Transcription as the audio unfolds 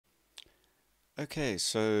Okay,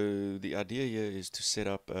 so the idea here is to set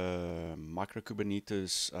up a micro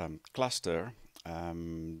kubernetes cluster.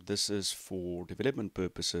 This is for development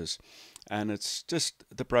purposes, and it's just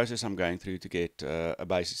the process I'm going through to get a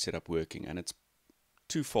basic setup working. And it's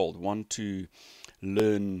twofold. One, to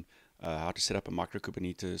learn how to set up a micro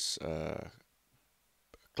kubernetes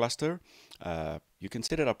cluster. You can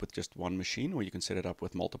set it up with just one machine, or you can set it up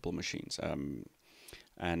with multiple machines.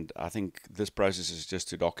 And I think this process is just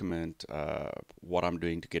to document what I'm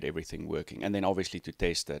doing to get everything working, and then obviously to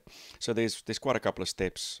test it. So there's quite a couple of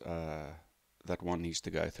steps that one needs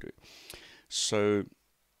to go through. So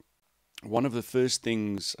one of the first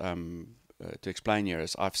things to explain here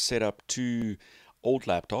is I've set up two old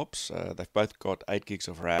laptops. They've both got 8 gigs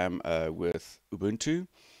of RAM with Ubuntu,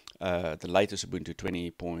 the latest Ubuntu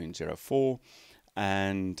 20.04.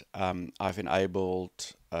 And I've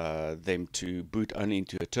enabled them to boot only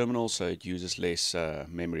into a terminal, so it uses less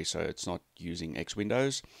memory, so it's not using X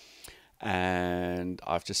Windows. And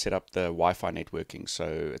I've just set up the Wi-Fi networking,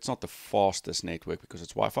 so it's not the fastest network because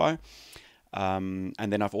it's Wi-Fi. And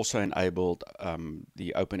then I've also enabled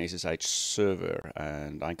the OpenSSH server,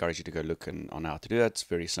 and I encourage you to go look on how to do that. It's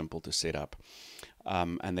very simple to set up.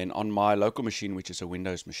 And then on my local machine, which is a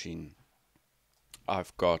Windows machine,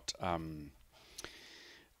 I've got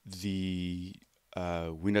the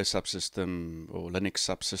Windows subsystem or Linux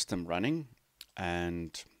subsystem running,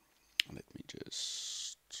 and let me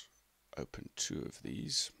just open two of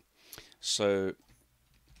these. So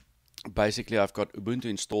basically I've got Ubuntu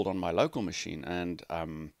installed on my local machine and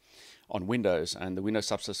on Windows, and the Windows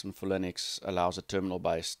subsystem for Linux allows a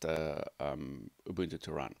terminal-based Ubuntu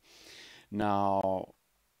to run. Now,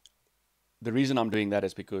 the reason I'm doing that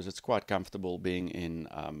is because it's quite comfortable being in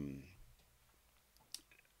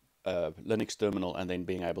Linux terminal and then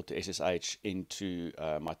being able to SSH into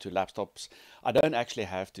my two laptops. I don't actually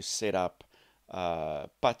have to set up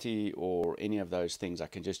PuTTY or any of those things. I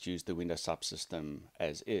can just use the Windows subsystem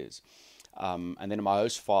as is. And then in my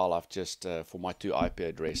host file, I've just, for my two IP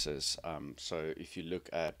addresses, so if you look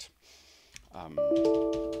at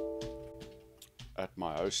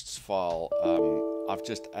my hosts file, I've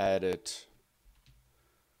just added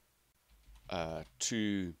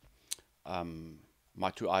my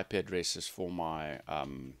two IP addresses for my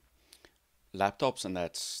laptops, and they're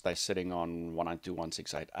sitting on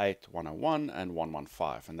 192.168.8.101 and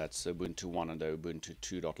 115, and that's Ubuntu 1 and the Ubuntu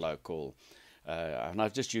 2.local. And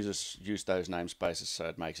I've just used those namespaces, so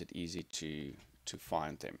it makes it easy to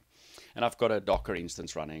find them. And I've got a Docker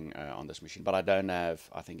instance running on this machine, but I don't have,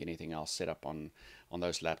 I think, anything else set up on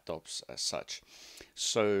those laptops as such.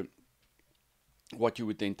 So what you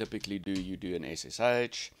would then typically do, you do an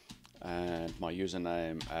SSH, and my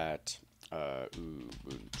username at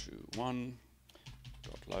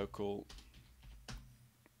ubuntu1.local.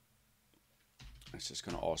 It's just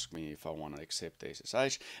going to ask me if I want to accept the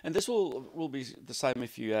SSH, and this will be the same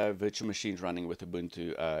if you have virtual machines running with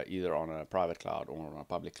Ubuntu either on a private cloud or on a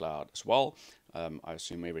public cloud as well. I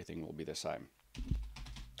assume everything will be the same.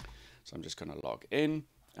 So I'm just going to log in,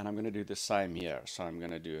 and I'm going to do the same here. So I'm going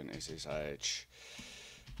to do an SSH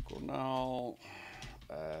Cornell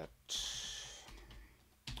at,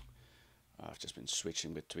 I've just been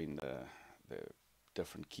switching between the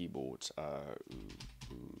different keyboards.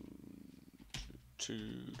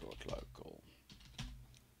 Ubuntu2.local.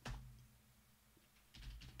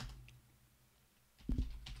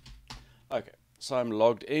 Okay, so I'm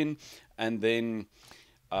logged in, and then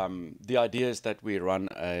the idea is that we run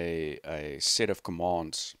a set of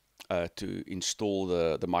commands to install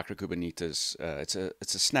the micro Kubernetes. It's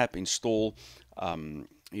a snap install.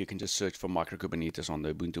 You can just search for micro Kubernetes on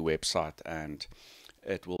the Ubuntu website, and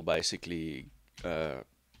it will basically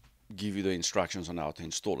give you the instructions on how to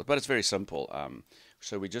install it. But it's very simple.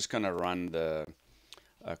 So we're just going to run the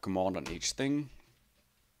command on each thing.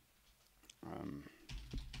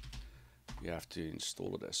 You have to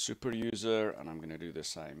install it as super user, and I'm going to do the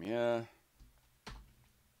same here.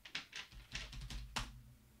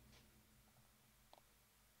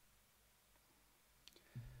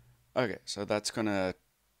 Okay, so that's going to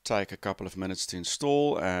take a couple of minutes to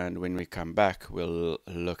install, and when we come back, we'll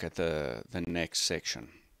look at the next section.